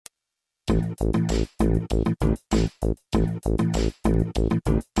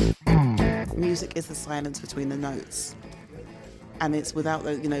Music is the silence between the notes. And it's without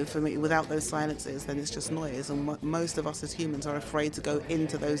those, for me, without those silences, then it's just noise. And most of us as humans are afraid to go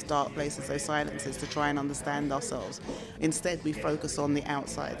into those dark places, those silences, to try and understand ourselves. Instead, we focus on the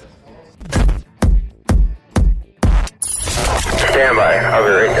outside. Stand by. I'll be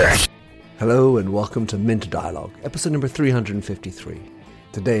right there. Hello and welcome to Minter Dialogue, episode number 353.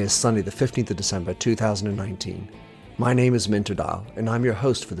 Today is Sunday, the 15th of December, 2019. My name is Minter Dial, and I'm your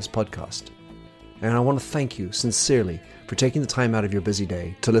host for this podcast. And I want to thank you sincerely for taking the time out of your busy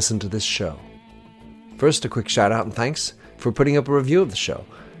day to listen to this show. First, a quick shout out and thanks for putting up a review of the show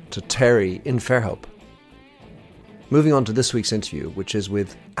to Terry in Fairhope. Moving on to this week's interview, which is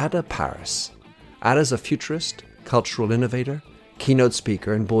with Ada Paris. Ada's a futurist, cultural innovator, keynote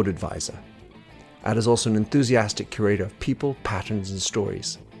speaker, and board advisor. Ada's also an enthusiastic curator of people, patterns, and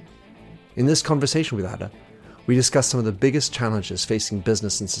stories. In this conversation with Ada, we discuss some of the biggest challenges facing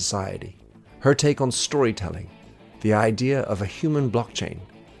business and society, her take on storytelling, the idea of a human blockchain,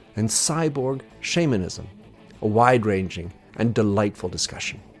 and cyborg shamanism, a wide-ranging and delightful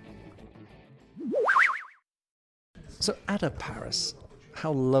discussion. So, Ada Paris,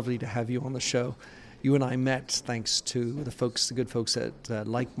 how lovely to have you on the show. You and I met thanks to the good folks at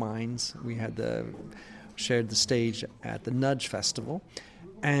Like Minds. We had shared the stage at the Nudge Festival.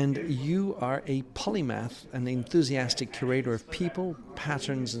 And you are a polymath and enthusiastic curator of people,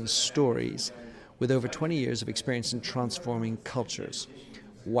 patterns, and stories with over 20 years of experience in transforming cultures.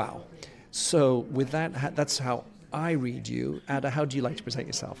 Wow. So with that, that's how I read you. Ada, how do you like to present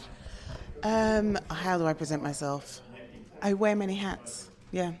yourself? How do I present myself? I wear many hats.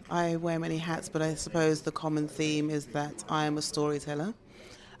 Yeah, I wear many hats, but I suppose the common theme is that I am a storyteller,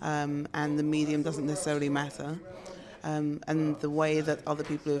 and the medium doesn't necessarily matter. And the way that other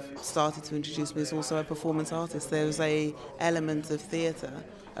people have started to introduce me is also a performance artist. There's a element of theatre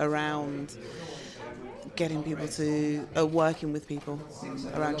around getting people to working with people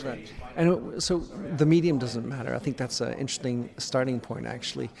around change. And so the medium doesn't matter. I think that's an interesting starting point,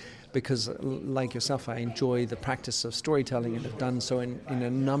 actually, because like yourself, I enjoy the practice of storytelling and have done so in a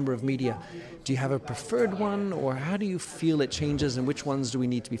number of media. Do you have a preferred one, or how do you feel it changes, and which ones do we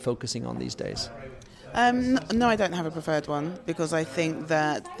need to be focusing on these days? No, I don't have a preferred one, because I think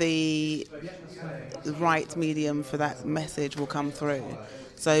that the right medium for that message will come through.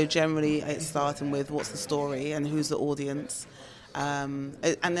 So generally it's starting with what's the story and who's the audience. And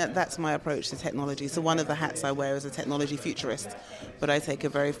that's my approach to technology. So one of the hats I wear is a technology futurist, but I take a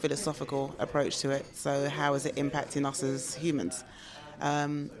very philosophical approach to it. So how is it impacting us as humans?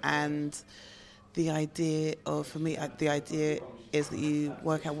 And the idea is that you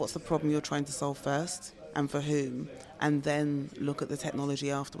work out what's the problem you're trying to solve first and for whom, and then look at the technology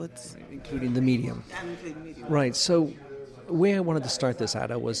afterwards. Including the medium. Right, so where I wanted to start this,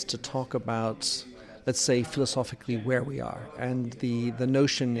 Ada, was to talk about, let's say, philosophically where we are. And the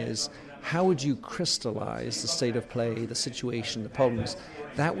notion is, how would you crystallize the state of play, the situation, the problems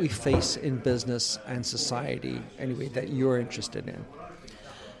that we face in business and society, anyway, that you're interested in?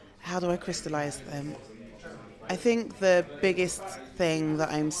 How do I crystallize them? I think the biggest thing that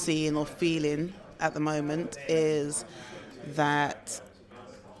I'm seeing or feeling at the moment is that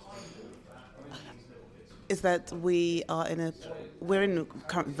we're in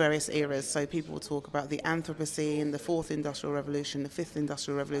current various eras. So people will talk about the Anthropocene, the Fourth Industrial Revolution, the Fifth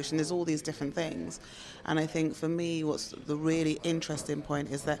Industrial Revolution. There's all these different things. And I think for me, what's the really interesting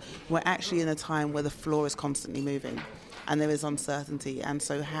point is that we're actually in a time where the floor is constantly moving and there is uncertainty. And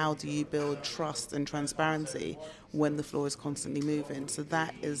so how do you build trust and transparency when the floor is constantly moving? So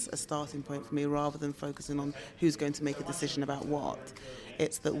that is a starting point for me, rather than focusing on who's going to make a decision about what.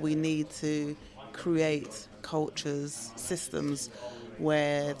 It's that we need to create cultures, systems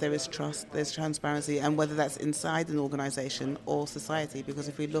where there is trust, there's transparency, and whether that's inside an organisation or society. Because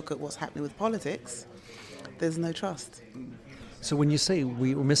if we look at what's happening with politics, there's no trust. So when you say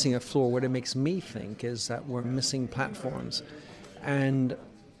we're missing a floor, what it makes me think is that we're missing platforms. And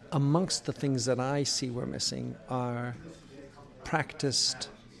amongst the things that I see we're missing are practiced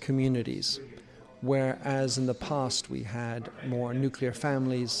communities. Whereas in the past we had more nuclear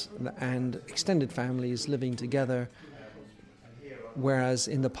families and extended families living together, whereas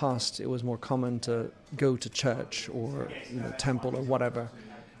in the past it was more common to go to church or temple or whatever.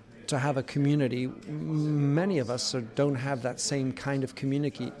 To have a community, many of us don't have that same kind of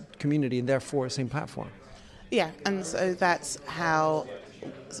community and therefore same platform. Yeah, and so that's how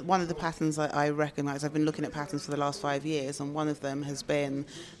one of the patterns that I recognise, I've been looking at patterns for the last 5 years, and one of them has been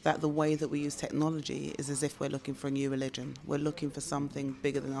that the way that we use technology is as if we're looking for a new religion. We're looking for something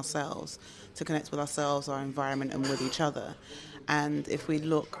bigger than ourselves to connect with ourselves, our environment, and with each other. And if we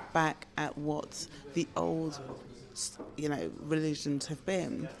look back at what the old, religions have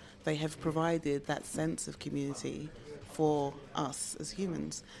been, they have provided that sense of community for us as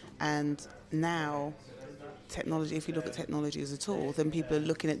humans. And now, technology, if you look at technology as a tool, then people are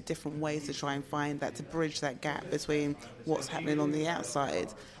looking at different ways to try and find that, to bridge that gap between what's happening on the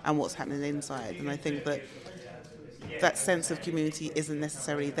outside and what's happening inside. And I think that sense of community isn't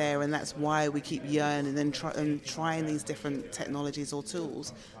necessarily there, and that's why we keep yearning and trying these different technologies or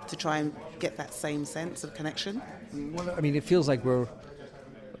tools to try and get that same sense of connection. Well, I mean, it feels like we're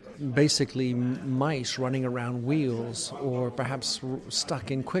basically mice running around wheels, or perhaps stuck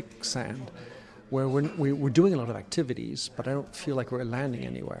in quicksand, where we're doing a lot of activities, but I don't feel like we're landing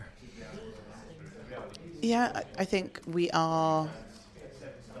anywhere. Yeah, I think we have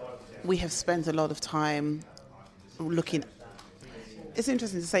spent a lot of time looking. It's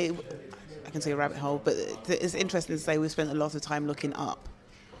interesting to say, I can say a rabbit hole, but it's interesting to say we've spent a lot of time looking up,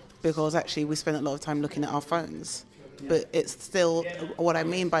 because actually we spent a lot of time looking at our phones. But it's still, what I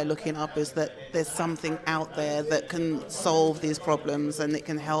mean by looking up is that there's something out there that can solve these problems, and it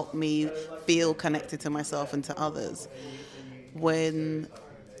can help me feel connected to myself and to others. When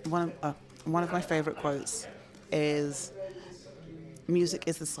one of my favorite quotes is, "Music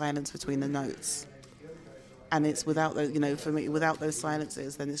is the silence between the notes." And it's without those, for me, without those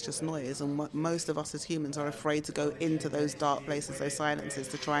silences, then it's just noise. And most of us as humans are afraid to go into those dark places, those silences,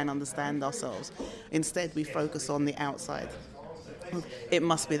 to try and understand ourselves. Instead, we focus on the outside. It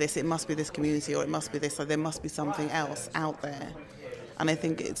must be this community, or it must be this, or there must be something else out there. And I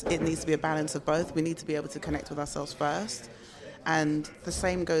think it needs to be a balance of both. We need to be able to connect with ourselves first. And the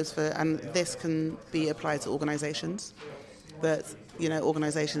same goes and this can be applied to organizations, that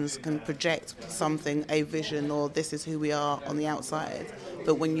organizations can project something, a vision, or this is who we are on the outside.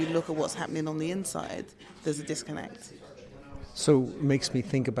 But when you look at what's happening on the inside, there's a disconnect. So it makes me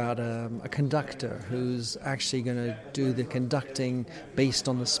think about a conductor who's actually going to do the conducting based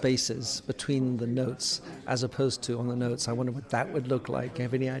on the spaces between the notes, as opposed to on the notes. I wonder what that would look like. Do you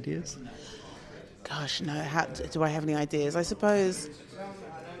have any ideas? Gosh, no. Do I have any ideas? I suppose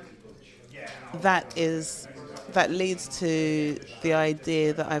that leads to the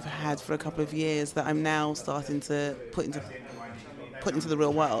idea that I've had for a couple of years, that I'm now starting to put into the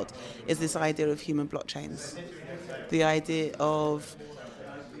real world, is this idea of human blockchains. The idea of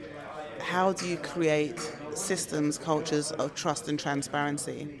how do you create systems, cultures of trust and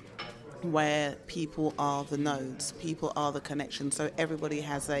transparency, where people are the nodes, people are the connection, so everybody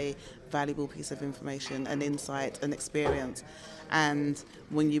has a valuable piece of information, an insight, an experience. And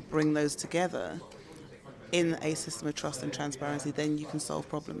when you bring those together in a system of trust and transparency, then you can solve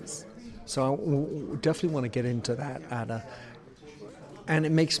problems. So I definitely want to get into that, Ada. And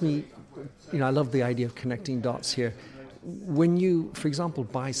it makes me, I love the idea of connecting dots here. When you, for example,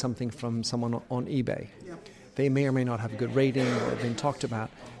 buy something from someone on eBay, they may or may not have a good rating, or they've been talked about.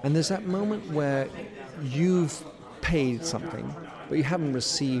 And there's that moment where you've paid something, but you haven't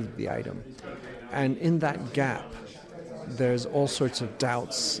received the item. And in that gap, there's all sorts of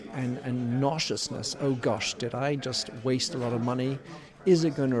doubts and nauseousness. Oh gosh, did I just waste a lot of money? Is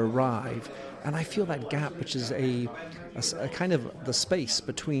it going to arrive? And I feel that gap, which is a kind of the space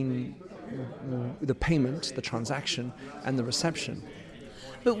between the payment, the transaction, and the reception.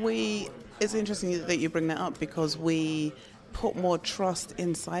 But it's interesting that you bring that up, because we put more trust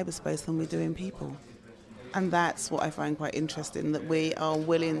in cyberspace than we do in people. And that's what I find quite interesting, that we are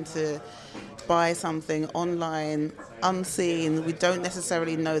willing to buy something online, unseen. We don't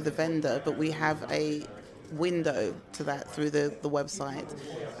necessarily know the vendor, but we have a window to that through the website.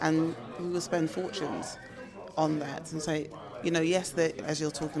 And we will spend fortunes on that. And so, yes, as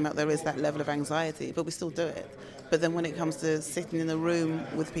you're talking about, there is that level of anxiety, but we still do it. But then when it comes to sitting in a room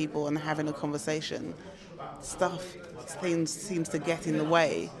with people and having a conversation, things seems to get in the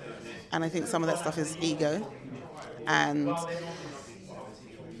way. And I think some of that stuff is ego and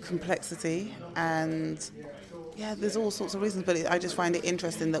complexity, and there's all sorts of reasons. But I just find it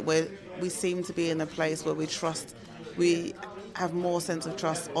interesting that we seem to be in a place where we have more sense of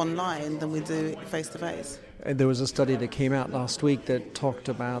trust online than we do face to face. There was a study that came out last week that talked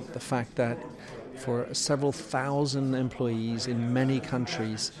about the fact that for several thousand employees in many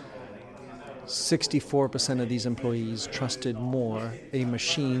countries, 64% of these employees trusted more a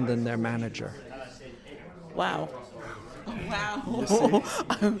machine than their manager. Wow. Oh, wow.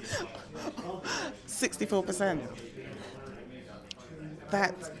 64%.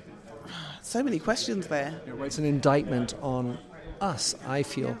 that so many questions there. It's an indictment on us, I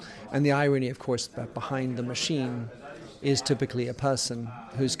feel. And the irony, of course, that behind the machine is typically a person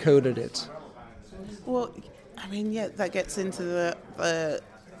who's coded it. Well, I mean, yeah, that gets into the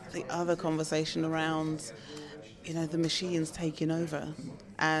other conversation around, the machines taking over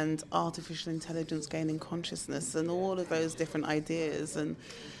and artificial intelligence gaining consciousness and all of those different ideas. And,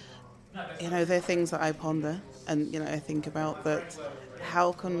 they're things that I ponder and, I think about that.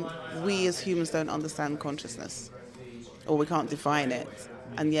 How can we as humans don't understand consciousness, or we can't define it,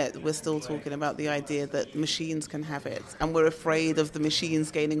 and yet we're still talking about the idea that machines can have it, and we're afraid of the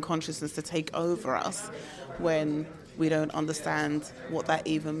machines gaining consciousness to take over us when we don't understand what that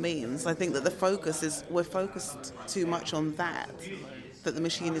even means. I think that we're focused too much on that the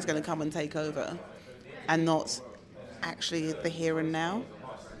machine is going to come and take over, and not actually the here and now.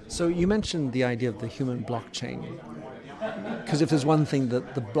 So you mentioned the idea of the human blockchain. Because if there's one thing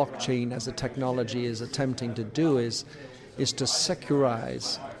that the blockchain as a technology is attempting to do is to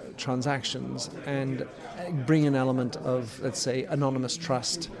securize transactions and bring an element of, let's say, anonymous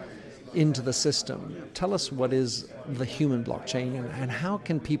trust into the system. Tell us what is the human blockchain and how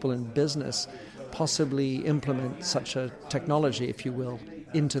can people in business possibly implement such a technology, if you will,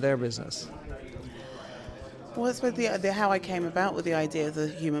 into their business? Well, I suppose how I came about with the idea of the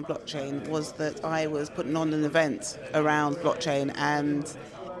human blockchain was that I was putting on an event around blockchain, and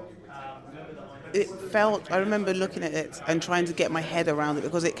I remember looking at it and trying to get my head around it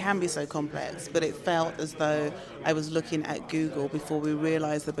because it can be so complex, but it felt as though I was looking at Google before we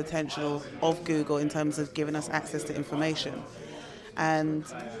realized the potential of Google in terms of giving us access to information. And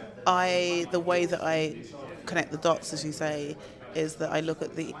the way that I connect the dots, as you say, is that I look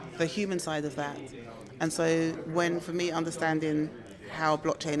at the human side of that. And so for me, understanding how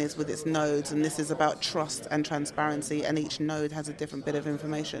blockchain is with its nodes, and this is about trust and transparency, and each node has a different bit of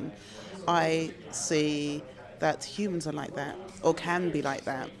information, I see that humans are like that, or can be like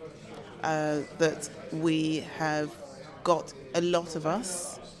that, that we have got, a lot of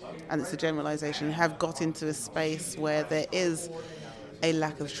us, and it's a generalization, have got into a space where there is a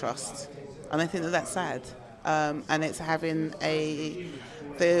lack of trust. And I think that that's sad. And it's having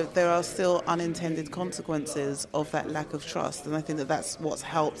there are still unintended consequences of that lack of trust, and I think that that's what's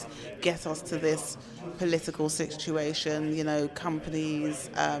helped get us to this political situation, companies,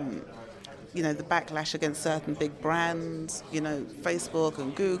 the backlash against certain big brands, Facebook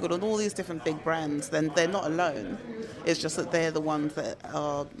and Google and all these different big brands. Then they're not alone, it's just that they're the ones that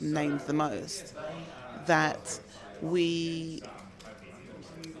are named the most. That the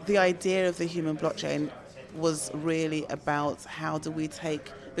idea of the human blockchain was really about how do we take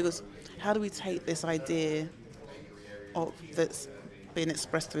this idea that's been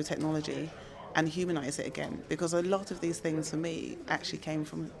expressed through technology and humanize it again, because a lot of these things for me actually came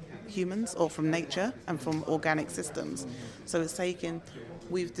from humans or from nature and from organic systems. So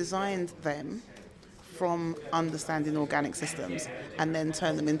we've designed them from understanding organic systems and then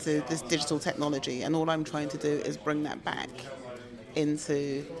turn them into this digital technology, and all I'm trying to do is bring that back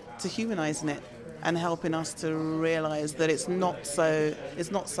into humanizing it and helping us to realize that it's not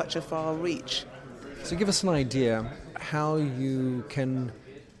such a far reach. So give us an idea how you can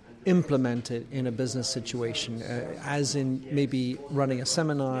implement it in a business situation, as in maybe running a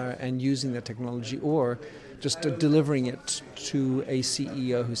seminar and using the technology, or just delivering it to a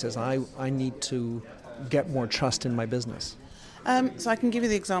CEO who says, I need to get more trust in my business. So I can give you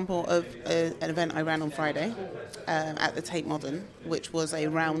the example of an event I ran on Friday at the Tate Modern, which was a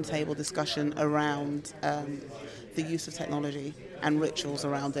roundtable discussion around the use of technology and rituals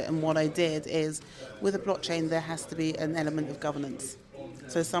around it. And what I did is, with a blockchain, there has to be an element of governance.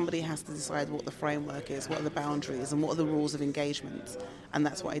 So somebody has to decide what the framework is, what are the boundaries, and what are the rules of engagement. And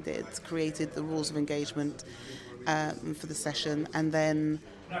that's what I did. Created the rules of engagement for the session, and then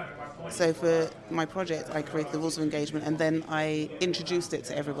so for my project I created the rules of engagement, and then I introduced it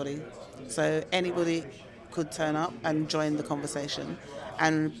to everybody. So anybody could turn up and join the conversation,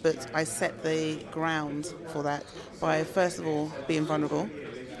 but I set the ground for that by first of all being vulnerable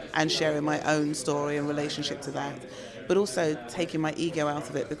and sharing my own story and relationship to that, but also taking my ego out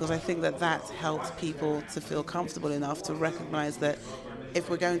of it, because I think that helps people to feel comfortable enough to recognize that if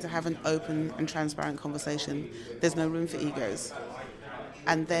we're going to have an open and transparent conversation, there's no room for egos.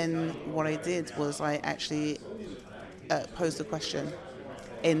 And then what I did was I actually posed a question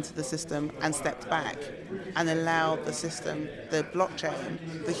into the system and stepped back and allowed the system, the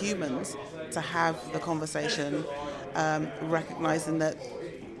blockchain, the humans, to have the conversation, recognizing that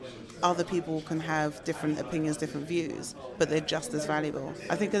other people can have different opinions, different views, but they're just as valuable.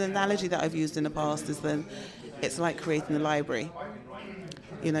 I think an analogy that I've used in the past is that it's like creating a library.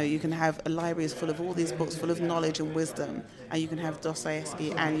 You know, you can have a library full of all these books, full of knowledge and wisdom, and you can have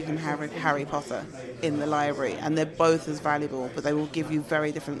Dostoevsky and you can have Harry Potter in the library, and they're both as valuable, but they will give you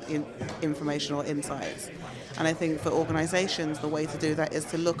very different information or insights. And I think for organisations, the way to do that is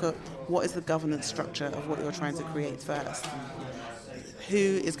to look at what is the governance structure of what you're trying to create first. Who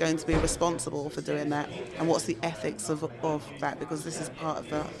is going to be responsible for doing that, and what's the ethics of that, because this is part of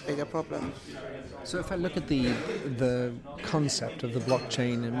the bigger problem. So if I look at the concept of the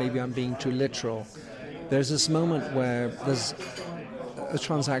blockchain, and maybe I'm being too literal, there's this moment where there's a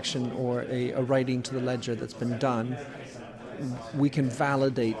transaction or a writing to the ledger that's been done. We can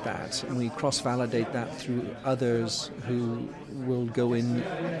validate that, and we cross-validate that through others who will go in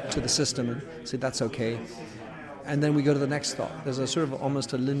to the system and say that's okay. And then we go to the next thought. There's a sort of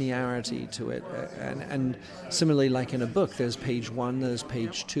almost a linearity to it. And similarly, like in a book, there's page 1, there's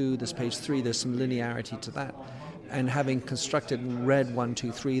page 2, there's page 3, there's some linearity to that. And having constructed and read 1,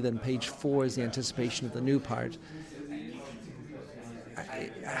 2, 3, then page 4 is the anticipation of the new part.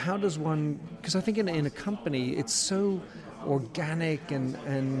 How does one, because I think in a company, it's so organic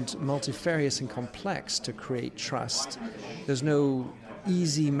and multifarious and complex to create trust. There's no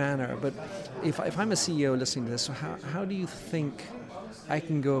easy manner, but if I'm a CEO listening to this, so how do you think I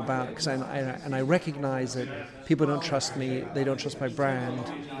can go about, because I recognize that people don't trust me, they don't trust my brand.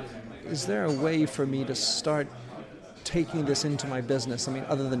 Is there a way for me to start taking this into my business? I mean,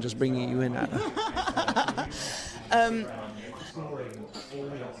 other than just bringing you in, Anna.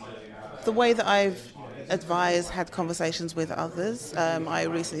 The way that I've advised, had conversations with others, I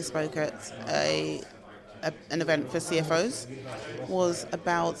recently spoke at an event for CFOs, was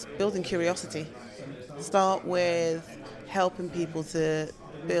about building curiosity. Start with helping people to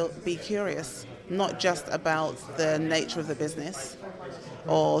be curious, not just about the nature of the business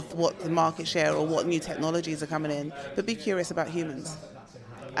or what the market share or what new technologies are coming in, but be curious about humans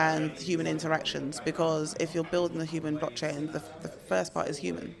and human interactions, because if you're building a human blockchain, the first part is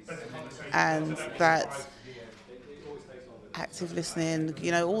human. And that active listening,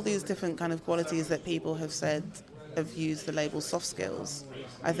 you know, all these different kind of qualities that people have said, have used the label soft skills,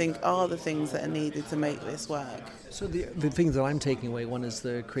 I think are the things that are needed to make this work. So the things that I'm taking away, one is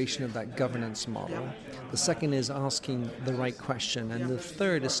the creation of that governance model. The second is asking the right question. And the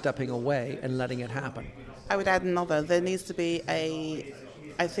third is stepping away and letting it happen. I would add another. There needs to be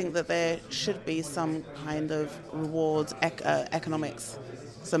I think that there should be some kind of rewards, economics,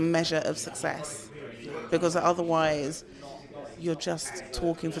 some measure of success. Because otherwise, you're just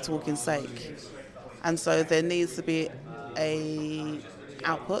talking for talking's sake. And so there needs to be a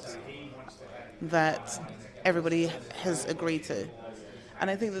output that everybody has agreed to. And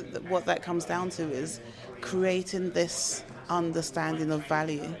I think that what that comes down to is creating this understanding of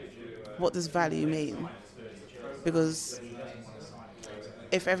value. What does value mean? Because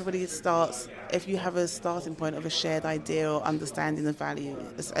if you have a starting point of a shared idea or understanding of value,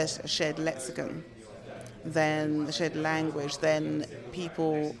 a shared lexicon, then a shared language, then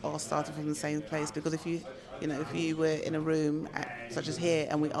people are starting from the same place. Because if you were in a room such as here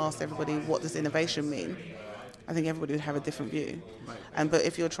and we asked everybody what does innovation mean, I think everybody would have a different view. But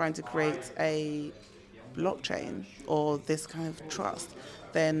if you're trying to create a blockchain or this kind of trust,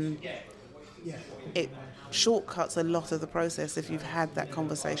 then it shortcuts a lot of the process if you've had that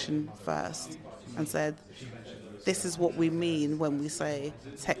conversation first and said, this is what we mean when we say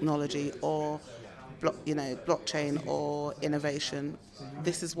technology or blockchain or innovation.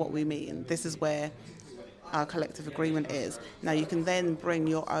 This is what we mean. This is where our collective agreement is. Now you can then bring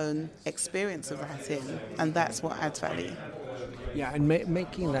your own experience of that in, and that's what adds value. Yeah, and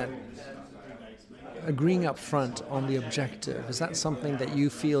making that, agreeing up front on the objective, is that something that you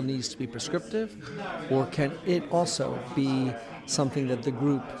feel needs to be prescriptive, or can it also be something that the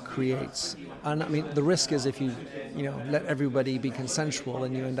group creates? And I mean, the risk is if you let everybody be consensual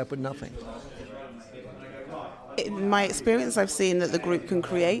and you end up with nothing. In my experience, I've seen that the group can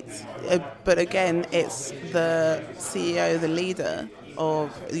create, but again, it's the CEO, the leader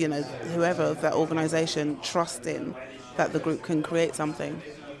of whoever of that organisation trusting that the group can create something,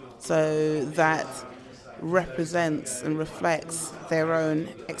 so that represents and reflects their own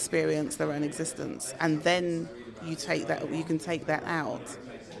experience, their own existence, and then you can take that out,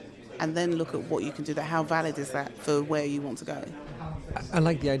 and then look at what you can do. How valid is that for where you want to go? I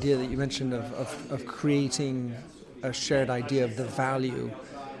like the idea that you mentioned of creating a shared idea of the value.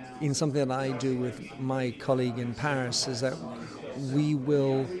 In something that I do with my colleague in Paris is that we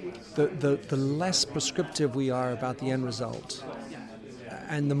will, the less prescriptive we are about the end result,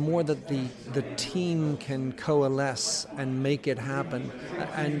 and the more that the team can coalesce and make it happen,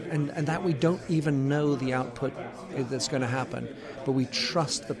 and that we don't even know the output that's going to happen, but we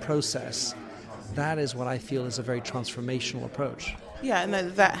trust the process, that is what I feel is a very transformational approach. Yeah, and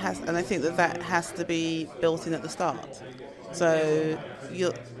I think that has to be built in at the start. So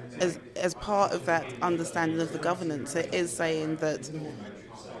as part of that understanding of the governance, it is saying that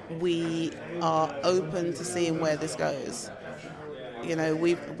we are open to seeing where this goes. You know,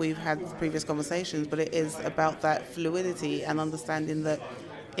 we've had previous conversations, but it is about that fluidity and understanding that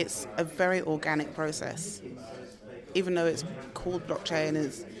it's a very organic process. Even though it's called blockchain,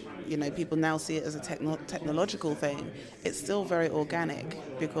 is, you know, people now see it as a technological thing, it's still very organic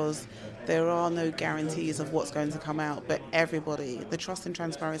because there are no guarantees of what's going to come out, but the trust and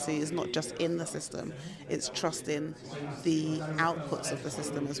transparency is not just in the system, it's trusting the outputs of the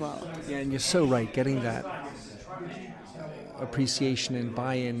system as well. Yeah, and you're so right, getting that appreciation and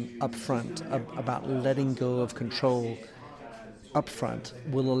buy-in up front about letting go of control up front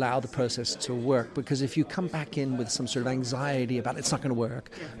will allow the process to work, because if you come back in with some sort of anxiety about it's not going to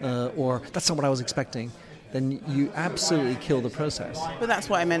work or that's not what I was expecting, then you absolutely kill the process. But that's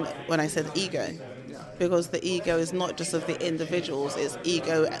what I meant when I said ego, because the ego is not just of the individuals, it's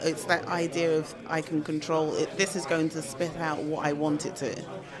ego, it's that idea of I can control it, this is going to spit out what I want it to.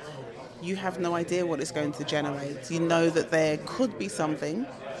 You have no idea what it's going to generate. You know that there could be something,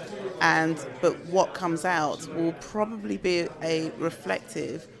 but what comes out will probably be a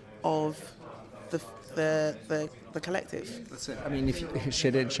reflective of the collective. That's it. I mean, if you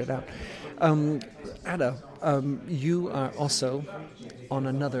shit in, shit out. Ada, you are also on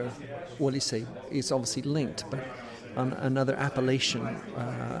another, what do you say, it's obviously linked, but on another appellation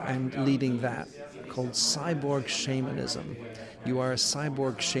and leading that called cyborg shamanism. You are a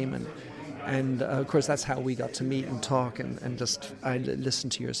cyborg shaman. And of course, that's how we got to meet and talk, and just I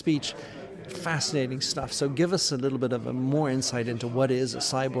listened to your speech. Fascinating stuff. So give us a little bit of a more insight into what is a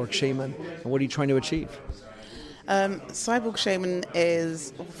cyborg shaman and what are you trying to achieve? Cyborg shaman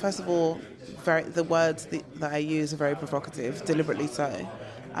is, first of all, the words that I use are very provocative, deliberately so.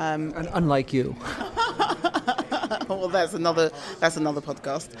 And unlike you. Well, that's another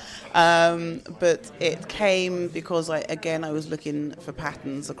podcast. But it came because I was looking for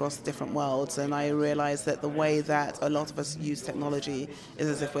patterns across different worlds, and I realized that the way that a lot of us use technology is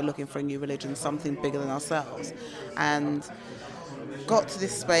as if we're looking for a new religion, something bigger than ourselves, and got to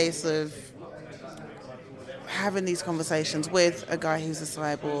this space of having these conversations with a guy who's a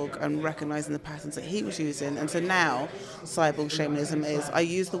cyborg and recognizing the patterns that he was using. And so now cyborg shamanism is, I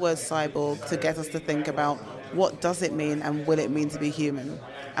use the word cyborg to get us to think about what does it mean and will it mean to be human,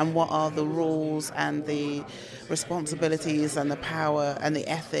 and what are the rules and the responsibilities and the power and the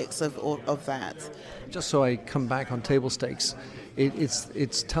ethics of that. Just so I come back on table stakes,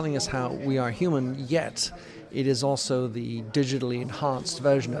 it's telling us how we are human, yet it is also the digitally enhanced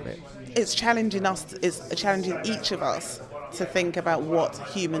version of it. It's challenging each of us to think about what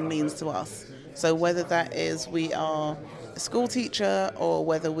human means to us. So whether that is we are a school teacher, or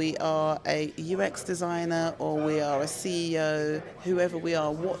whether we are a UX designer, or we are a CEO, whoever we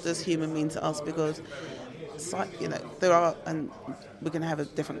are, what does human mean to us? Because, you know, there are, and we're going to have a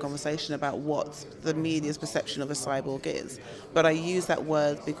different conversation about what the media's perception of a cyborg is. But I use that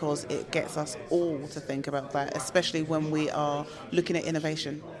word because it gets us all to think about that, especially when we are looking at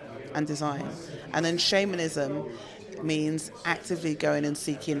innovation and design. And then shamanism means actively going and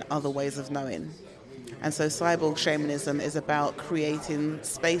seeking other ways of knowing. And so cyborg shamanism is about creating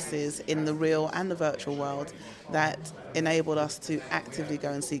spaces in the real and the virtual world that enable us to actively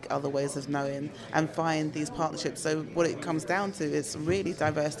go and seek other ways of knowing and find these partnerships. So what it comes down to is really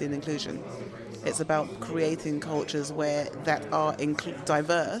diversity and inclusion. It's about creating cultures that are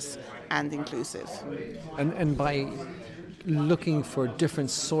diverse and inclusive. And by looking for different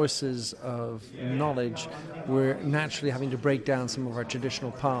sources of knowledge, we're naturally having to break down some of our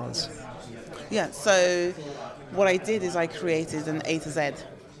traditional paths. Yeah, so what I did is I created an A to Z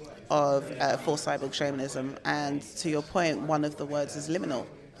for cyborg shamanism, and to your point, one of the words is liminal,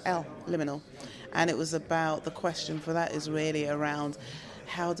 liminal. And it was about, the question for that is really around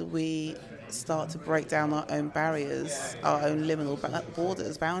how do we start to break down our own barriers, our own liminal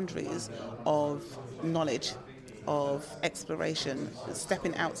borders, boundaries of knowledge, of exploration,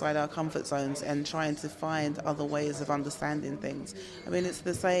 stepping outside our comfort zones and trying to find other ways of understanding things. I mean, it's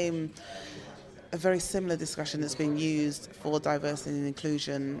a very similar discussion that's been used for diversity and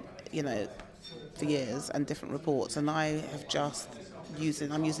inclusion, you know, for years, and different reports. And I'm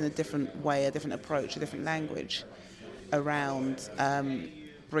using a different way, a different approach, a different language around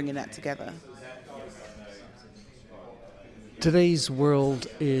bringing that together. Today's world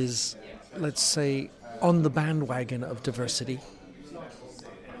is, let's say, on the bandwagon of diversity.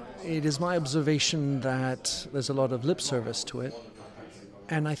 It is my observation that there's a lot of lip service to it.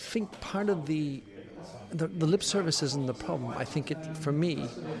 And I think part of the lip service isn't the problem. I think for me,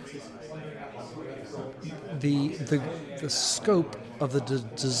 the scope of the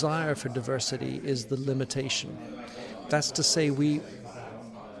desire for diversity is the limitation. That's to say, we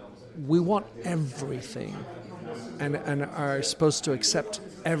want everything and are supposed to accept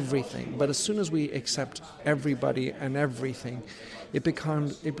everything. But as soon as we accept everybody and everything, it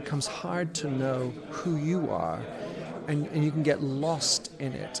becomes hard to know who you are, and you can get lost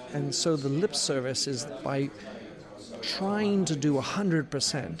in it. And so the lip service is by trying to do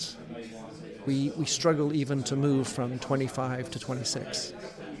 100%, we struggle even to move from 25 to 26.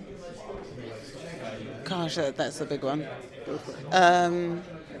 Gosh, that's a big one.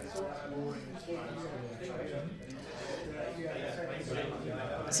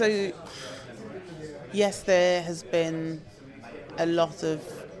 So, yes, there has been a lot of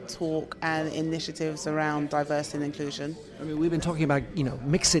talk and initiatives around diversity and inclusion. I mean, we've been talking about,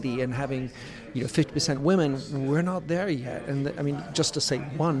 mixity and having, 50% women. We're not there yet. And just to say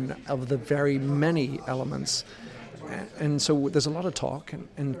one of the very many elements. And so there's a lot of talk,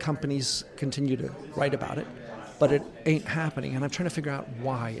 and companies continue to write about it, but it ain't happening. And I'm trying to figure out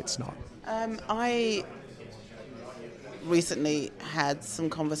why it's not. I recently had some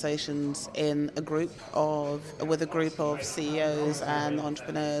conversations with a group of CEOs and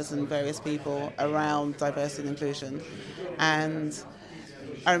entrepreneurs and various people around diversity and inclusion, and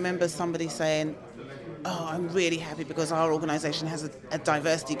I remember somebody saying, I'm really happy because our organisation has a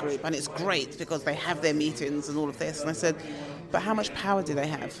diversity group, and it's great because they have their meetings and all of this. And I said, but how much power do they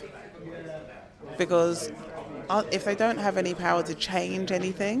have? Because if they don't have any power to change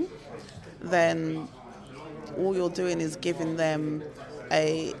anything, then all you're doing is giving them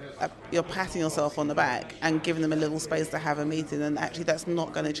you're patting yourself on the back and giving them a little space to have a meeting, and actually that's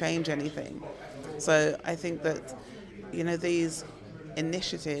not going to change anything. So I think that, these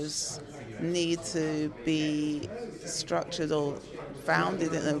initiatives need to be structured or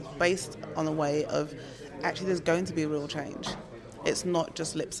founded based on a way of actually there's going to be real change. It's not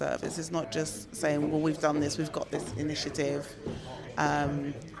just lip service. It's not just saying, well, we've done this, we've got this initiative,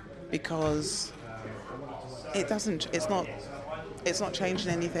 because it's not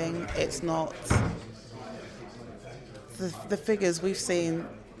changing anything. It's not the figures we've seen,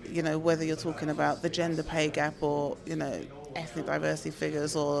 whether you're talking about the gender pay gap or, ethnic diversity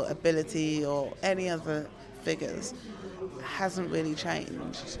figures or ability or any other figures, hasn't really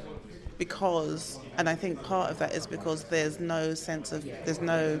changed because, and I think part of that is because there's no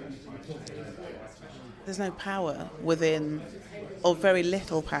power within, or very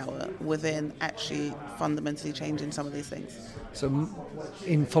little power within actually fundamentally changing some of these things. So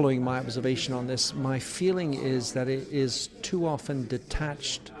in following my observation on this, my feeling is that it is too often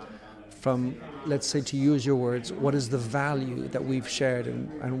detached from, let's say, to use your words, what is the value that we've shared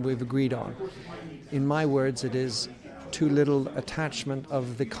and we've agreed on. In my words, it is too little attachment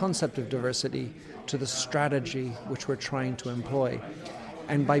of the concept of diversity to the strategy which we're trying to employ.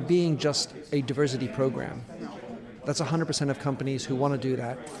 And by being just a diversity program, that's 100% of companies who want to do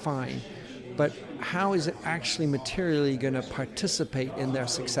that, fine. But how is it actually materially going to participate in their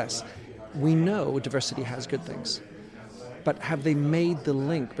success? We know diversity has good things, but have they made the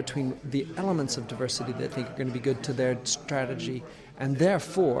link between the elements of diversity that they think are going to be good to their strategy and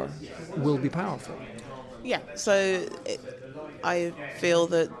therefore will be powerful? Yeah, so I feel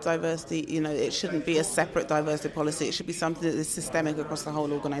that diversity, it shouldn't be a separate diversity policy. It should be something that is systemic across the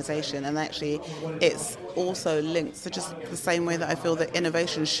whole organisation. And actually, it's also linked to just the same way that I feel that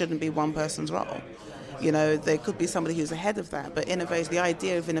innovation shouldn't be one person's role. There could be somebody who's ahead of that, but innovation, the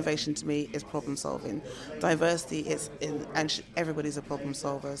idea of innovation to me is problem solving. Diversity everybody's a problem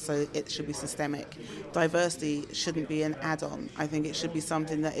solver, so it should be systemic. Diversity shouldn't be an add-on. I think it should be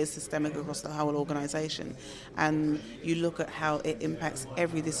something that is systemic across the whole organisation, and you look at how it impacts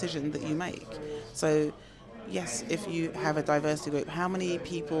every decision that you make. So, yes, if you have a diversity group, how many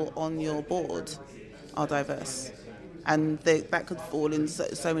people on your board are diverse? And that could fall in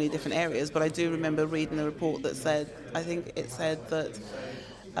so many different areas. But I do remember reading a report that said, I think it said that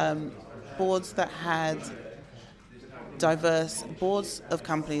boards of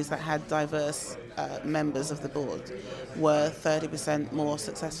companies that had diverse members of the board were 30% more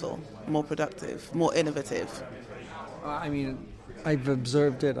successful, more productive, more innovative. I've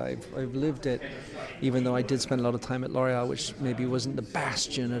observed it, I've lived it, even though I did spend a lot of time at L'Oréal, which maybe wasn't the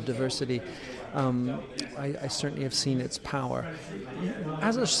bastion of diversity. I certainly have seen its power.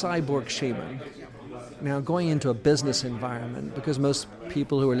 As a cyborg shaman, Now, going into a business environment, because most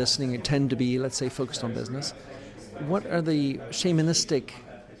people who are listening tend to be, let's say, focused on business, what are the shamanistic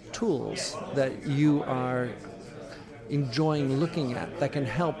tools that you are enjoying looking at that can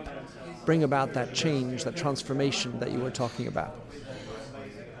help bring about that change, that transformation that you were talking about?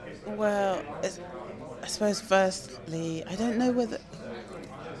 Well, I suppose firstly, I don't know whether...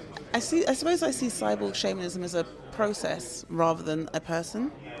 I suppose I see cyborg shamanism as a process rather than a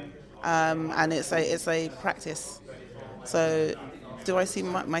person, and it's a practice. So, do I see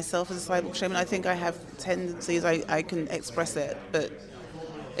myself as a cyborg shaman? I think I have tendencies. I can express it, but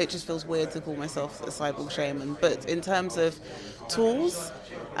it just feels weird to call myself a cyborg shaman. But in terms of tools,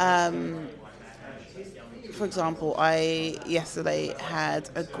 for example, I yesterday had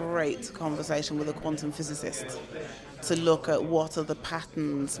a great conversation with a quantum physicist to look at what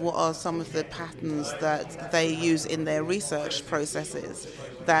are some of the patterns that they use in their research processes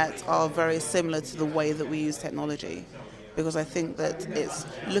that are very similar to the way that we use technology. Because I think that it's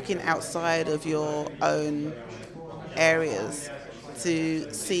looking outside of your own areas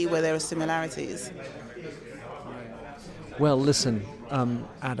to see where there are similarities. Well, listen,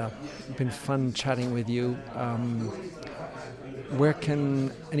 Ada, it's been fun chatting with you. Where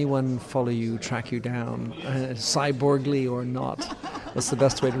can anyone follow you, track you down, cyborgly or not? What's the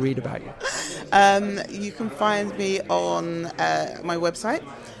best way to read about you? You can find me on my website,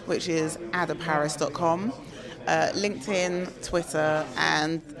 which is adaparis.com, LinkedIn, Twitter,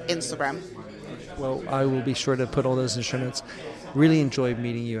 and Instagram. Well, I will be sure to put all those in show notes. Really enjoyed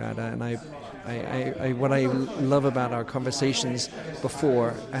meeting you, Ada, and I what I love about our conversations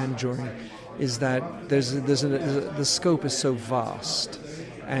before and during is that the scope is so vast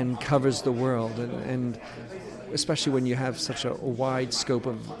and covers the world, and especially when you have such a wide scope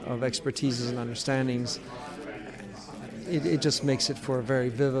of expertises and understandings, it just makes it for a very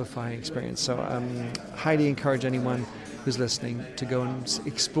vivifying experience. So highly encourage anyone who's listening to go and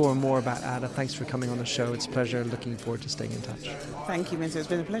explore more about Ada. Thanks for coming on the show. It's a pleasure. Looking forward to staying in touch. Thank you, Minter. It's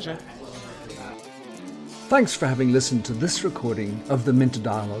been a pleasure. Thanks for having listened to this recording of the Minter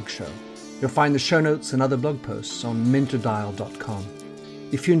Dialogue Show. You'll find the show notes and other blog posts on minterdial.com.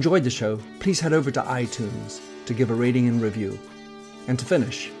 If you enjoyed the show, please head over to iTunes to give a rating and review. And to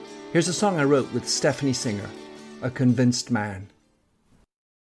finish, here's a song I wrote with Stephanie Singer, A Convinced Man.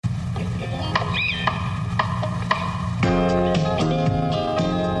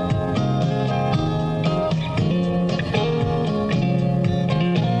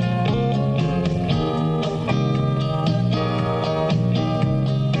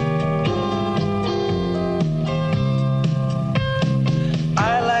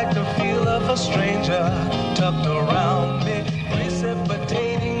 A stranger tucked around me,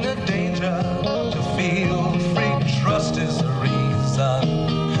 precipitating the danger. To feel free, trust is the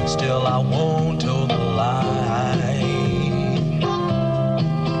reason. Still, I won't toe the line.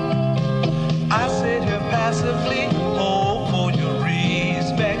 I sit here passively, hope for your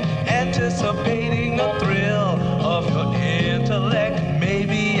respect, anticipating the thrill of your intellect.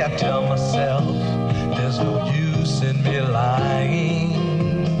 Maybe I tell myself there's no use in me lying.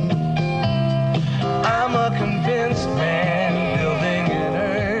 I'm a convinced man, building an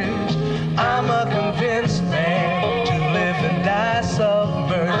urge. I'm a convinced man, to live and die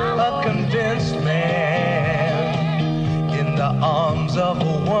submerged. A convinced man, in the arms of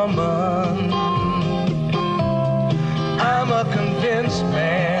a woman. I'm a convinced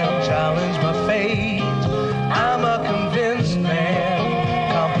man, challenge my fate. I'm a convinced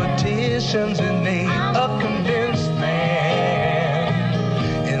man, competition's innate. A convinced man,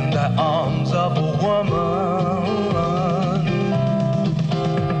 in the arms of a woman.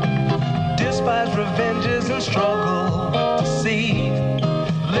 Despise revenges and struggle to see.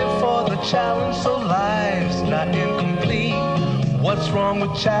 Live for the challenge so life's not incomplete. What's wrong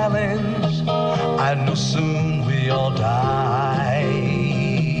with challenge? I know soon we all die.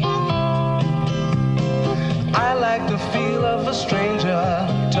 I like the feel of a stranger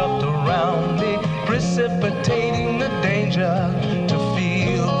tucked around me, precipitating the danger. To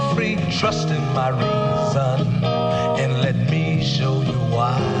feel free, trust in my reason, and let me show you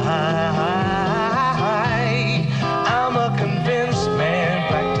why. I'm a convinced man,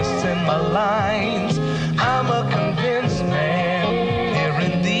 practicing my lines. I'm a convinced man, here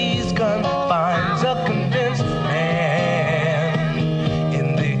in these confines. A convinced man,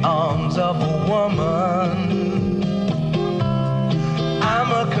 in the arms of a woman.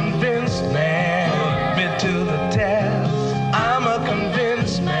 I'm a convinced man, been to the test. I'm a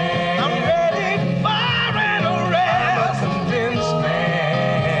convinced man, I'm ready for an arrest. I'm a convinced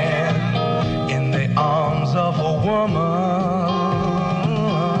man, in the arms of a woman.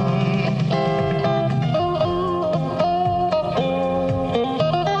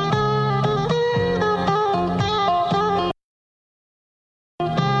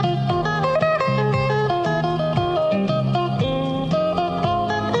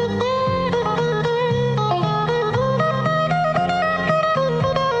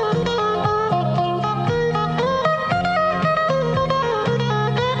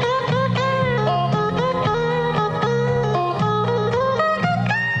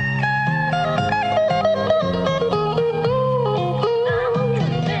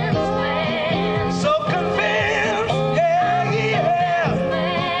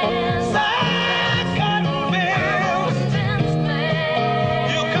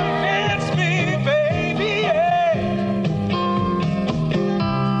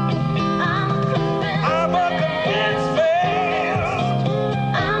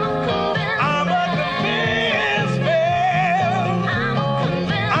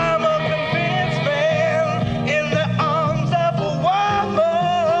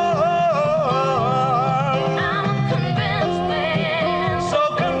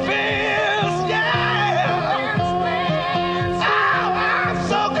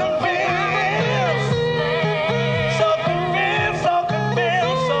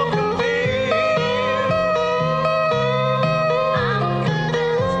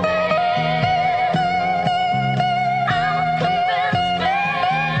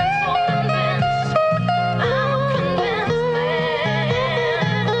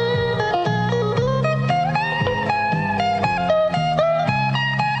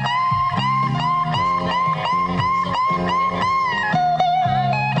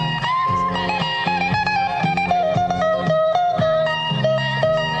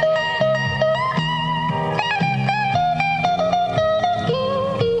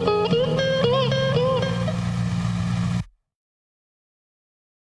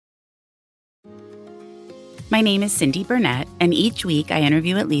 My name is Cindy Burnett, and each week I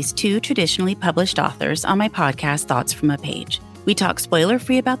interview at least 2 traditionally published authors on my podcast, Thoughts from a Page. We talk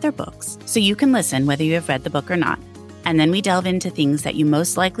spoiler-free about their books, so you can listen whether you have read the book or not. And then we delve into things that you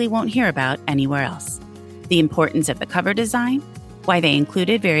most likely won't hear about anywhere else. The importance of the cover design, why they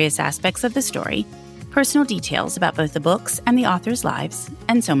included various aspects of the story, personal details about both the books and the authors' lives,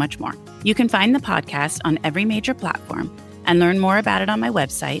 and so much more. You can find the podcast on every major platform and learn more about it on my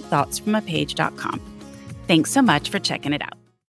website, thoughtsfromapage.com. Thanks so much for checking it out.